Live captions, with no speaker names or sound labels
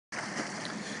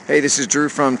Hey, this is Drew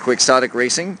from Quixotic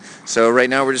Racing. So right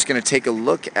now we're just going to take a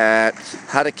look at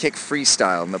how to kick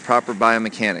freestyle and the proper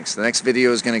biomechanics. The next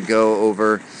video is going to go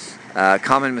over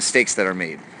common mistakes that are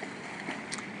made.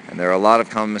 And there are a lot of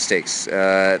common mistakes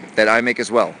that I make as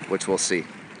well, which we'll see.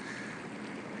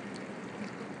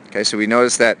 Okay, so we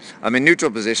notice that I'm in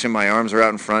neutral position, my arms are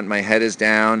out in front, my head is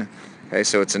down. Okay,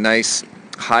 so it's a nice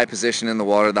high position in the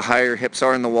water. The higher your hips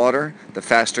are in the water, the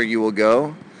faster you will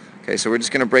go. Okay, so we're just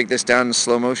going to break this down in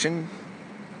slow motion.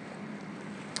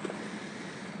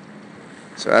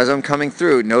 So as I'm coming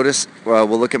through, notice, we'll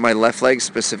look at my left leg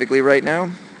specifically right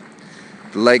now.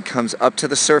 The leg comes up to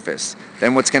the surface.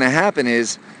 Then what's going to happen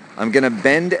is I'm going to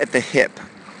bend at the hip.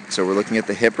 So we're looking at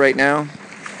the hip right now.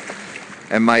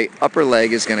 And my upper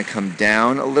leg is going to come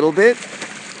down a little bit.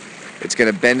 It's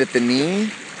going to bend at the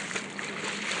knee.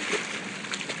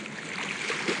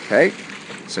 Okay.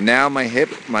 So now my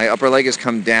upper leg has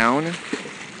come down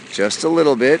just a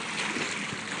little bit.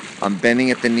 I'm bending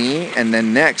at the knee, and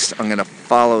then next I'm going to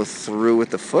follow through with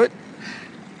the foot.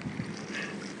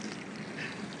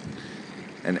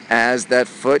 And as that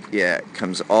foot,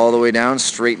 comes all the way down,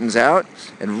 straightens out,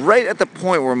 and right at the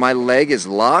point where my leg is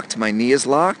locked, my knee is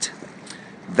locked,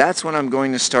 that's when I'm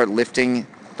going to start lifting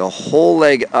the whole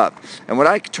leg up. And what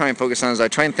I try and focus on is I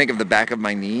try and think of the back of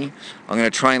my knee. I'm going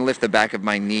to try and lift the back of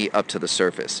my knee up to the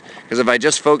surface. Because if I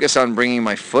just focus on bringing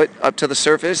my foot up to the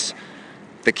surface,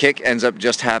 the kick ends up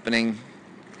just happening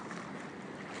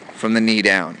from the knee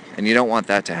down. And you don't want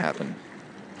that to happen.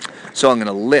 So I'm going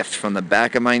to lift from the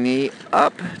back of my knee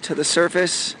up to the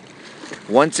surface.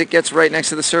 Once it gets right next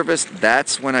to the surface,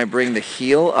 that's when I bring the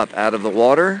heel up out of the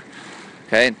water.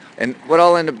 Okay, and what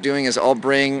I'll end up doing is I'll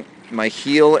bring my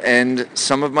heel and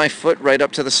some of my foot right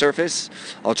up to the surface.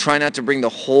 I'll try not to bring the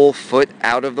whole foot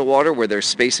out of the water where there's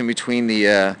space in between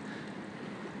the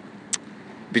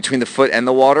foot and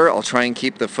the water. I'll try and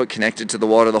keep the foot connected to the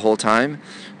water the whole time,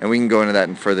 and we can go into that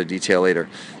in further detail later.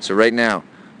 So right now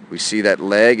we see that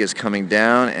leg is coming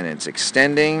down and it's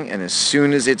extending, and as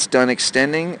soon as it's done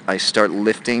extending, I start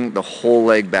lifting the whole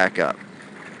leg back up.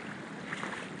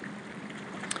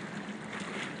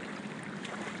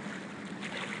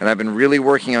 And I've been really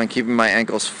working on keeping my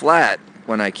ankles flat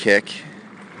when I kick,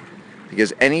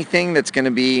 because anything that's going to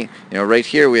be, right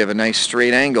here we have a nice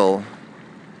straight angle,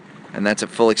 and that's at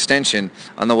full extension.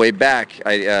 On the way back,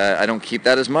 I don't keep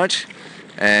that as much,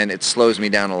 and it slows me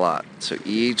down a lot. So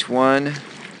each one,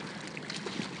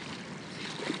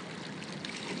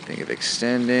 think of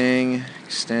extending,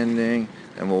 extending,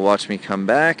 and we'll watch me come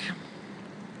back.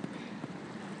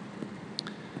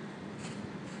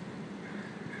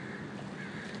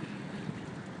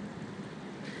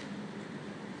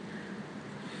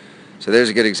 So there's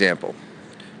a good example.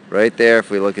 Right there,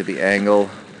 if we look at the angle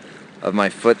of my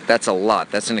foot, that's a lot.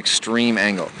 That's an extreme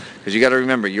angle. Because you got to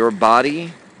remember, your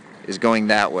body is going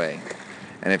that way.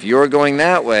 And if you're going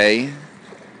that way,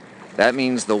 that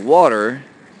means the water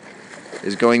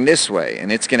is going this way.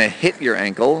 And it's going to hit your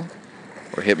ankle,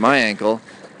 or hit my ankle,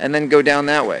 and then go down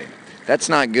that way. That's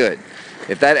not good.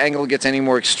 If that angle gets any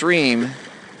more extreme,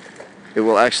 it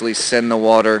will actually send the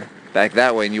water back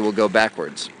that way, and you will go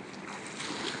backwards.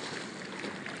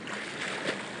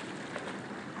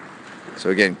 So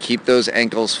again, keep those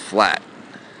ankles flat.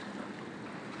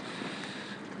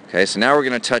 Okay, so now we're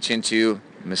going to touch into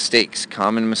mistakes,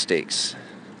 common mistakes.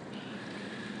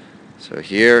 So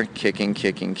here, kicking,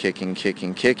 kicking, kicking,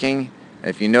 kicking, kicking.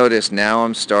 And if you notice, now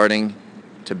I'm starting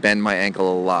to bend my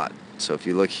ankle a lot. So if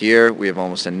you look here, we have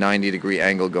almost a 90-degree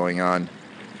angle going on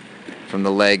from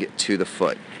the leg to the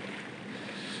foot.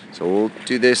 So we'll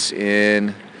do this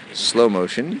in slow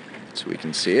motion so we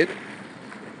can see it.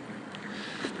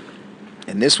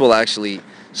 And this will actually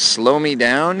slow me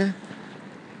down,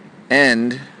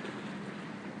 and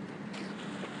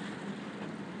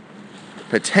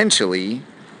potentially,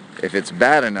 if it's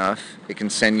bad enough, it can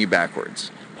send you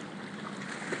backwards.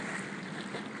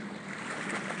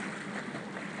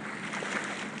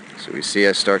 So we see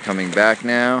I start coming back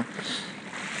now.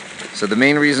 So the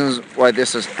main reasons why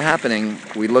this is happening,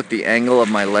 we look the angle of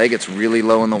my leg, it's really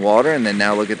low in the water, and then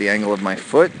now look at the angle of my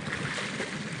foot.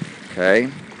 Okay.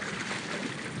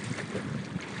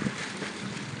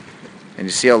 And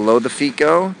you see how low the feet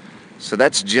go? So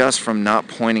that's just from not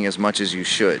pointing as much as you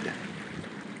should.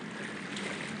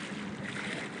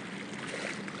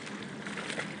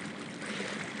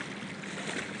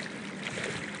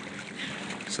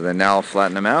 So then now I'll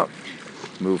flatten them out,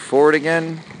 move forward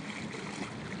again,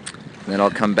 and then I'll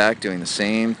come back doing the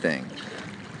same thing.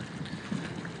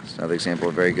 It's another example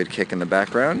of a very good kick in the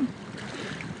background.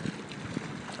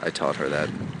 I taught her that.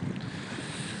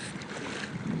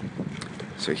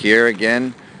 So here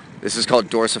again, This is called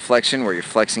dorsiflexion, where you're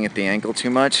flexing at the ankle too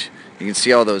much. You can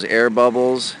see all those air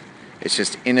bubbles. It's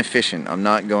just inefficient. I'm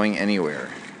not going anywhere.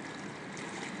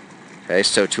 Okay,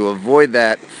 so to avoid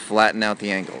that, flatten out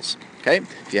the ankles. Okay,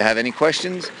 if you have any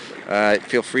questions,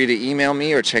 feel free to email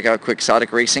me or check out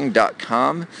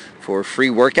quixoticracing.com for free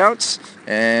workouts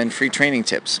and free training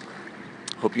tips.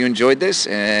 Hope you enjoyed this,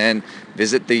 and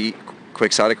visit the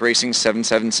Quixotic Racing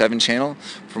 777 channel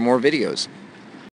for more videos.